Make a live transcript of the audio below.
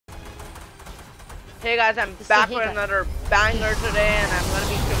Hey guys, I'm back with another banger today, and I'm gonna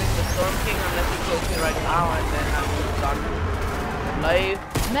be killing the Storm King unless he kills me right now, and then I'm just done live.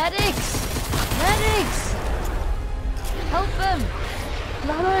 Medics! Medics! Help him!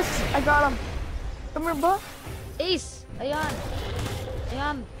 Medics! I got him. Come here, bro. Ace! Ayan!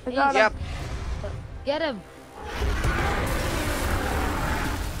 Ayan! I got him. Yep. Get him!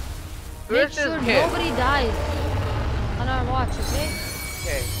 Where's Make sure this kid? nobody dies on our watch, okay?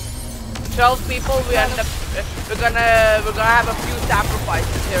 Okay. 12 people. We're gonna have a few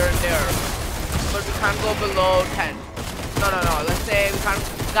sacrifices here and there, but we can't go below 10. No. Let's say we can't.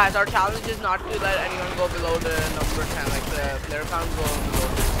 Guys, our challenge is not to let anyone go below the number 10. Like the player can't go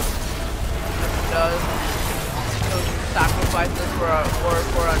below. If it does, sacrifices for a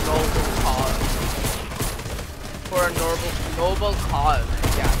noble cause. For a noble cause.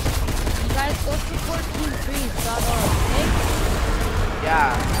 Yeah. You guys go support teamtrees.org, okay?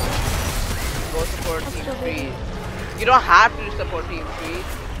 Yeah. Go support Team 3. You don't have to support Team 3.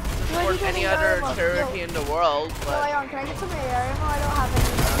 Support any other charity in the world, but... Leon, can I get some air ammo? I don't have any.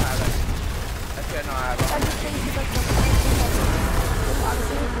 I don't have it. Actually, no, I have it. I just think you got some.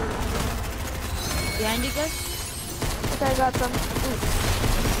 Behind you guys? Okay, I got some.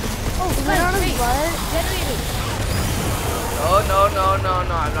 Oh, Is it on his butt? Generated! No.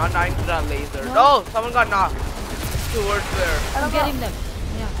 I'm not dying to that laser. No, someone got knocked. Towards there. I'm getting them.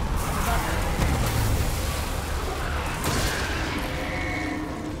 Yeah.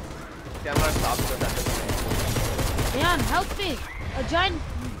 Okay, I'm gonna stop because that doesn't make Leon, help me! A giant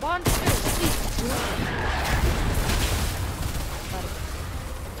monster, please.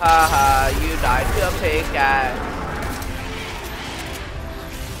 Haha, you died to a pickaxe.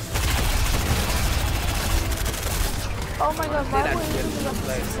 Oh my god, Say my that boy shit is in on the the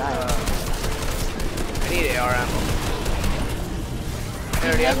place. side. I need AR ammo. I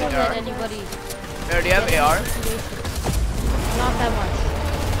Already have never AR. let anybody. Already have AR. Not that much.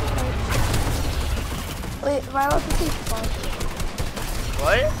 Wait, am I allowed to take fun?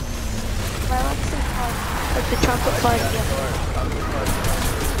 What? Am I allowed to take fun? Like the chocolate fun, yeah.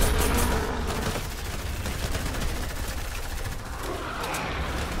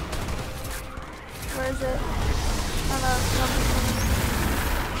 Where is it?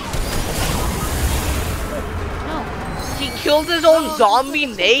 No. He killed his own zombie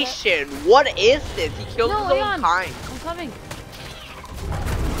nation. What is this? He killed No, his own Leon. kind. I'm coming.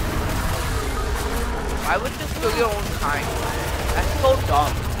 Why would you kill your own kind? That's so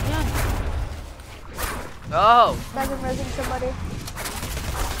dumb. Yeah. No. Guys, I'm resing somebody.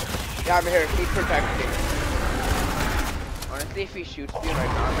 Yeah, I'm here. Keep protecting. Honestly, if he shoots me right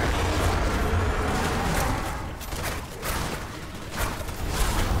now, man.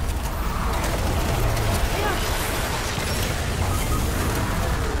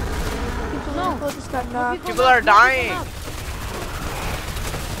 No. People are dying.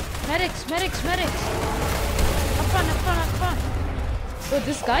 Medics. Up front. But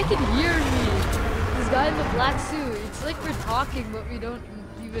this guy can hear me. This guy in the black suit. It's like we're talking, but we don't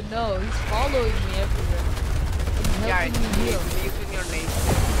even know. He's following me everywhere. And Yeah, helping me heal. he's using your name.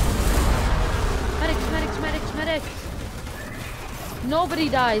 Medics. Nobody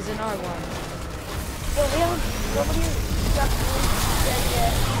dies in our one. Nobody got dead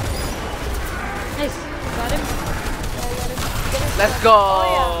yet. Nice. Got him. Let's go.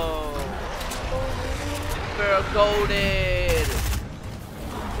 Oh, We're golden.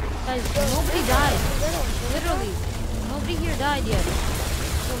 Guys, nobody died. Literally. Nobody here died yet.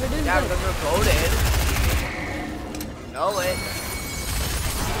 So we're doing Yeah, good. because we're golden. Know it.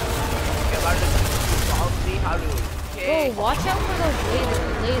 Okay, about to see how to. Okay. Oh, watch out for those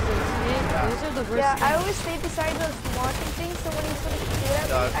lasers. Okay? Those are the worst. Yeah, I always stay beside those launching things, so when he's gonna shoot at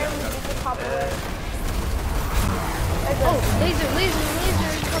me, I always get the top of it. Oh, laser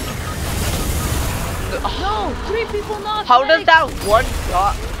incoming. No, 3 people knocked. How does that one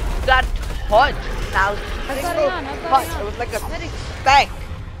shot, that touch, now I've got single it on, I've got touch, it on. it was like a Medic. speck.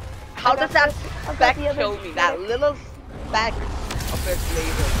 How I got does that this. I've got speck the other kill me? That medic. little speck of this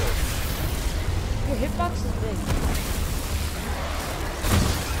laser. Your hitbox is big.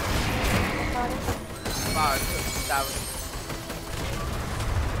 Wow, that was.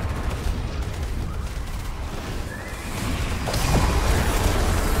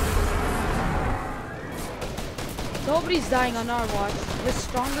 Nobody's dying on our watch. We're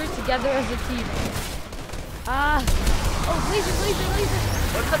stronger together as a team. Oh, laser.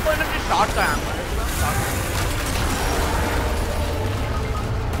 What's the point of the shotgun?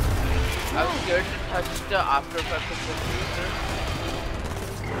 I was scared to touch the after effects of the laser.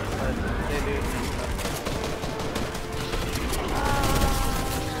 But they did.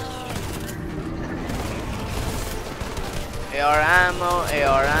 AR ammo,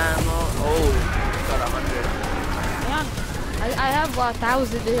 AR ammo. Oh, got 100. Yeah, I have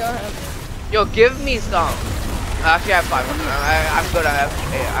 1,000 AR. Yo, give me some. Actually, I have 500. I'm good. I have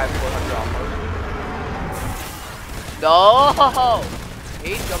 400 almost. No!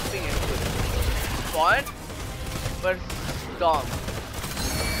 Hate jumping into it. Fun, but dumb.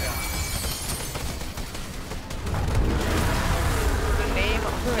 The name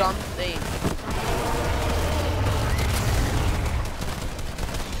of dumb thing.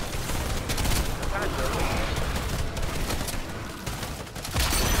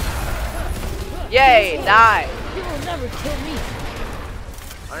 Yay, die! You will never kill me.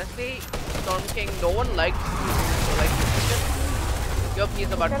 Honestly, Storm King, no one likes you. Yup,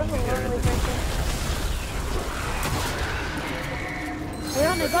 he's about to be here. Hey,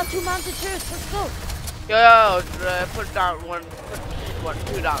 I got 2 mounted chairs. Let's go. Yo, put down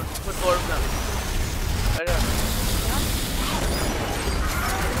two down. Put 4 of them. Right here.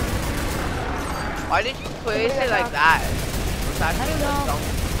 Why did you place it like that? I don't know.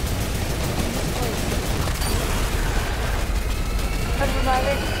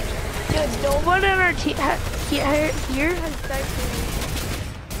 Dude, no one in our team here has died for me.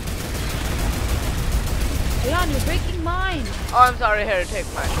 Leon, you're breaking mine. Oh, I'm sorry. Here, take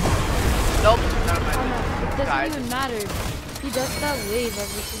mine. Nope, never mind. Oh no, it doesn't Guys. even matter. He does that wave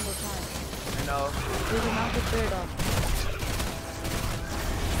every single time. I know. There's a mounted third up.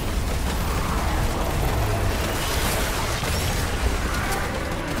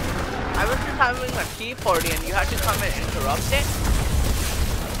 I was just having a T40 and you had to come and interrupt it.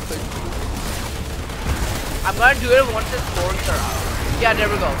 I'm gonna do it once its horns are out. Yeah, there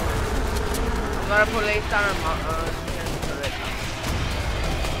we go. I'm gonna place down a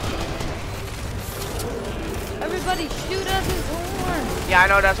Everybody shoot at his horn. Yeah, I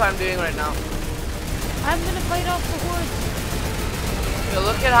know, that's what I'm doing right now. I'm gonna fight off the horse. Yo,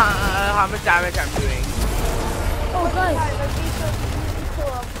 look at how much damage I'm doing. Oh, guys.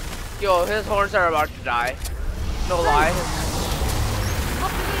 Yo, his horns are about to die. No lie.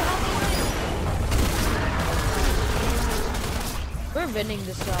 Help me. We're winning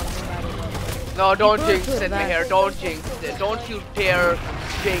this round no matter what. No, don't People jinx are it, back. here. Don't jinx it. Don't you dare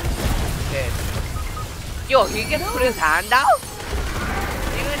jinx it. Yo, he can put his hand out?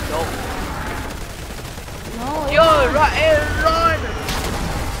 Even no. No. Yo, run!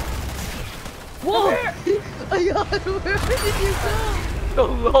 Whoa! Where did you go?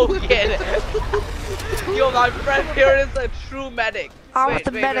 Logan. Yo, my friend here is a true medic. I went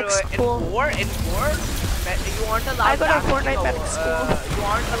to medic school. In war, you aren't allowed. I go to damaging Fortnite medic school. You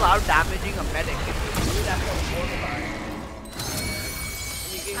aren't allowed damaging a medic. If you do, that's a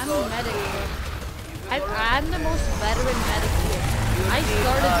I'm a medic here. I'm the most veteran medic here. I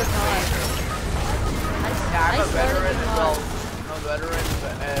started the car. I'm a veteran as well. car. I'm a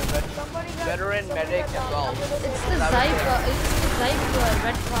veteran medic as well. It's the Zypher. It's the Zypher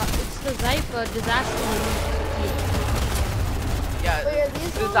red car. It's the Zypher disaster relief. Yeah, Wait, are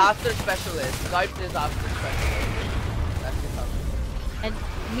these disaster specialist. Type disaster specialist. That's it. And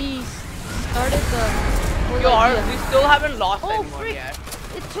me started the whole Yo, idea. we still haven't lost Oh, anyone frick. yet.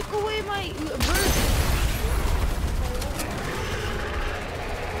 It took away my burst.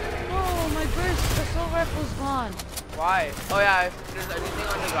 Oh, my burst. The assault rifle's gone. Why? Oh yeah, if there's anything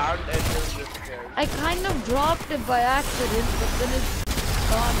on the ground, it just disappears. I kind of dropped it by accident, but then it's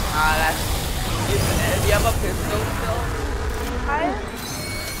gone. Ah, that's... Do you have a pistol still? Do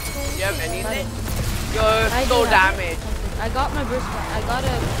you have anything? You're I so do have damaged. something. I got my burst. I got a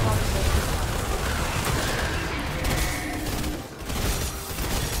combo.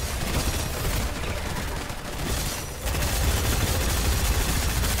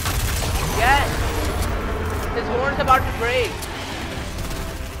 Yes! His horn's about to break.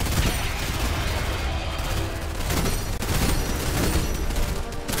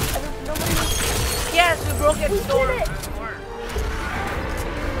 Yes, we broke its horn.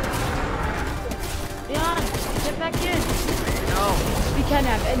 Leon, get back in. No. We can't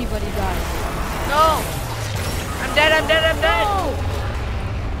have anybody die. No! I'm dead, I'm dead, I'm dead!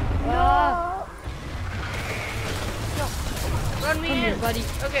 Ah, Run me come here, in! buddy.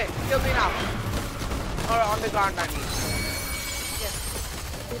 Okay, kill me now. Or on the ground, I mean. Yes.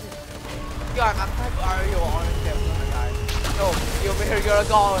 Yo, I'm not. Are you on the ship? Oh my god. No, you over here, you're a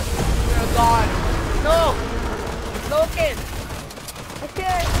god. You're a god. No! Logan!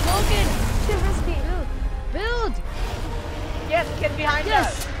 Okay, Logan, too risky. build. Yes, get behind Yes.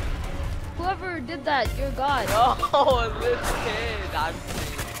 us! Whoever did that, you're God. No, listen, I'm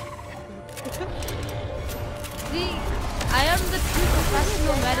See, I am the true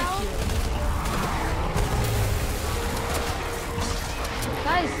professional medic here.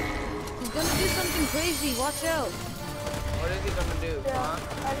 crazy. Watch out. What is he gonna do, huh?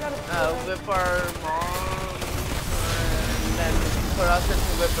 I gotta Whip our mom and then put us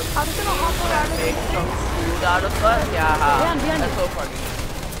into whipping I'm just gonna hop around and and make do some things. food out of us. Yeah, Behind that's you. so funny.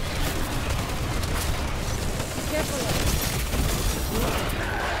 Be careful.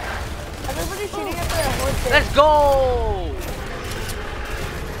 Everybody's shooting at the horse. Let's go!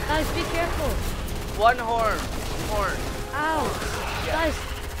 Guys, be careful. One horn. Horn. Ow. Yeah. Guys,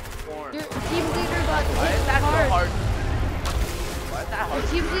 Horn. your team leader got Why hit is that hard. so hard? Why is that hard?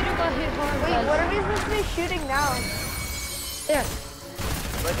 Your team leader got hit hard. Wait, guys. what are we supposed to be shooting now? There.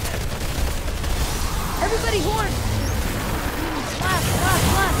 Right there. Everybody horn. Blast, blast,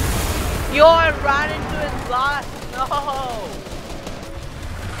 blast. Yo, I ran into his blast. No.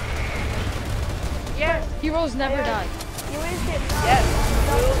 Yes. Heroes never Yeah. die. You always get knocked. Yes.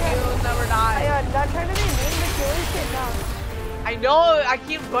 You'll never die. Not trying to be mean, but you always get knocked. I know. I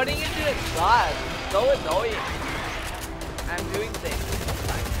keep running into his blast. So annoying. I'm doing things.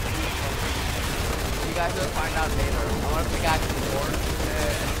 You guys will find out later. I want to pickaxe the board.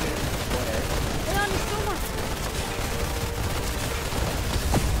 Hey, on the so much.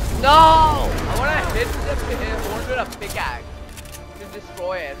 No! I want to hit the horn with a pickaxe to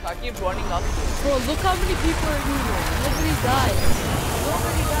destroy it. So I keep running up to it. Bro, look how many people are here. Nobody died.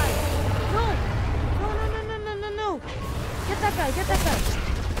 Nobody died. No. No. Get that guy.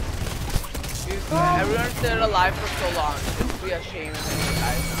 Everyone's still alive for so long. It'd be a shame if anyone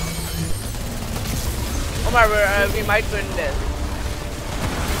dies now. Oh my, we might win this.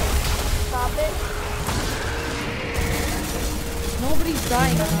 Stop it. Nobody's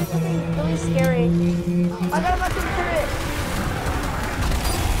dying. It's really scary. I got a bunch of turret.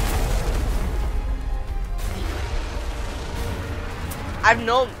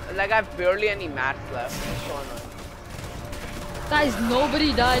 I've barely any mats left. It's so annoying. Guys,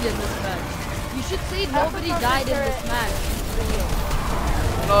 nobody died in this match. You should say nobody died in this match.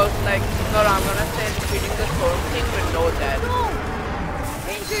 No, it's like, no, I'm gonna say defeating the storm king with no death. No!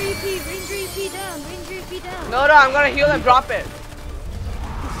 Ranger EP down. No, I'm gonna heal and drop it.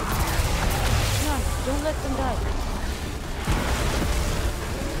 No, don't let them die.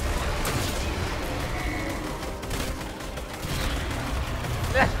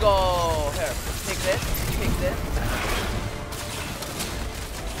 Let's go. Here, take this.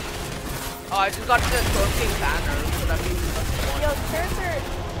 Oh, I just got the storm king banner, so that means Yo, turrets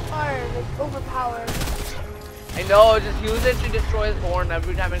are like overpowered. I know, just use it to destroy his horn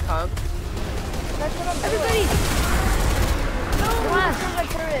every time it comes. That's what I'm doing. Everybody! No, Blast. there's a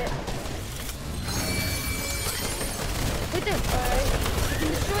turret. Right there. Alright. You can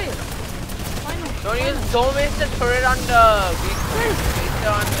destroy it. Final. Don't waste the turret on the weak point. Waste it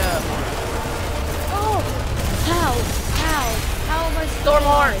on the Oh! How am I still storm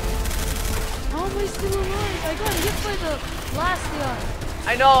horn. alive? How am I still alive? I got hit by the blast guy.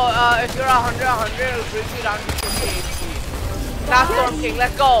 I know, if you're 100, it'll bring you down to 50 HP. Now Storm King,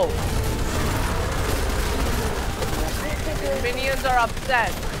 let's go! His minions are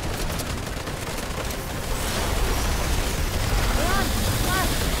upset. Run!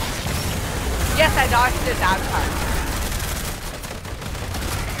 Blast! Yes, I dodged it that time.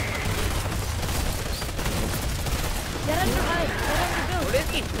 Get under ice. What is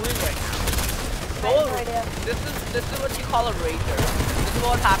he doing right now? I have no idea. This is what you call a rager. This is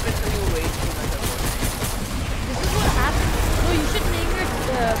what happens when you rage too much at work. This is what happens. No, you should name your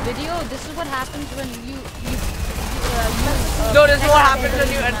video. This is what happens when you No, this is what happens when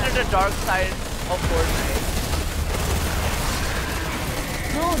you enter the dark side of Fortnite.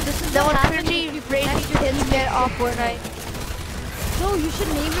 No, this is That what one happens pretty if you rage protect your kids team. get off Fortnite. No, you should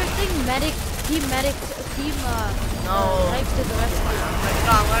name your thing medic, team, No. right to the rest of it.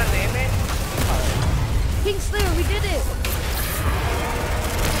 No, I'm gonna name it. King Slayer, we did it!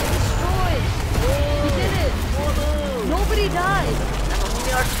 Destroyed! We did it! Nobody died!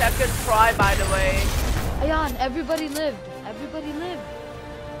 Only our second try, by the way. Ayan, everybody lived. Everybody lived.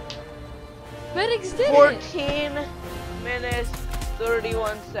 Medics did it! 14 minutes,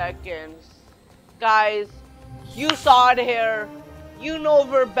 31 seconds. Guys, you saw it here. You know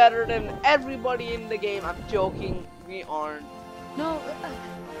we're better than everybody in the game. I'm joking, we aren't. No,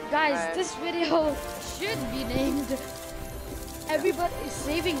 guys, this video should be named Everybody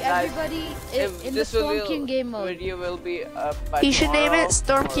Saving Guys, Everybody If in the this Storm King game mode. video will be up by You should name tomorrow it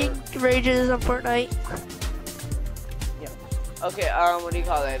Storm or- King Rages on Fortnite. Yeah. Okay, what do you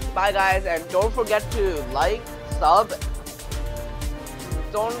call it? Bye guys, and don't forget to like, sub.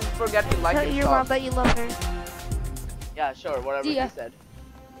 Don't forget to like Tell and your sub. mom that you love her. Yeah, sure, whatever See ya. you said.